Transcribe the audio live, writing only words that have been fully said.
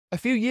A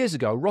few years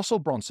ago, Russell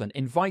Brunson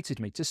invited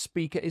me to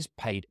speak at his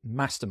paid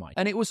mastermind,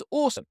 and it was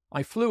awesome.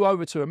 I flew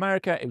over to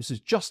America. It was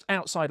just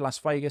outside Las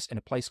Vegas in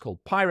a place called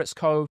Pirates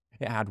Cove.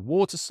 It had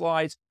water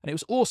slides, and it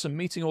was awesome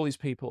meeting all these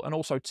people and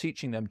also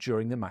teaching them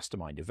during the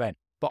mastermind event.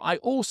 But I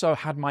also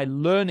had my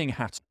learning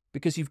hat on,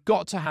 because you've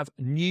got to have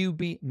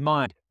newbie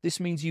mind. This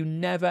means you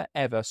never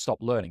ever stop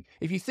learning.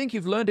 If you think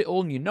you've learned it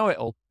all and you know it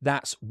all,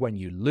 that's when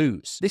you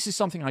lose. This is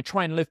something I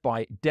try and live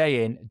by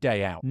day in,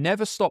 day out.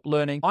 Never stop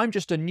learning. I'm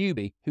just a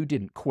newbie who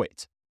didn't quit.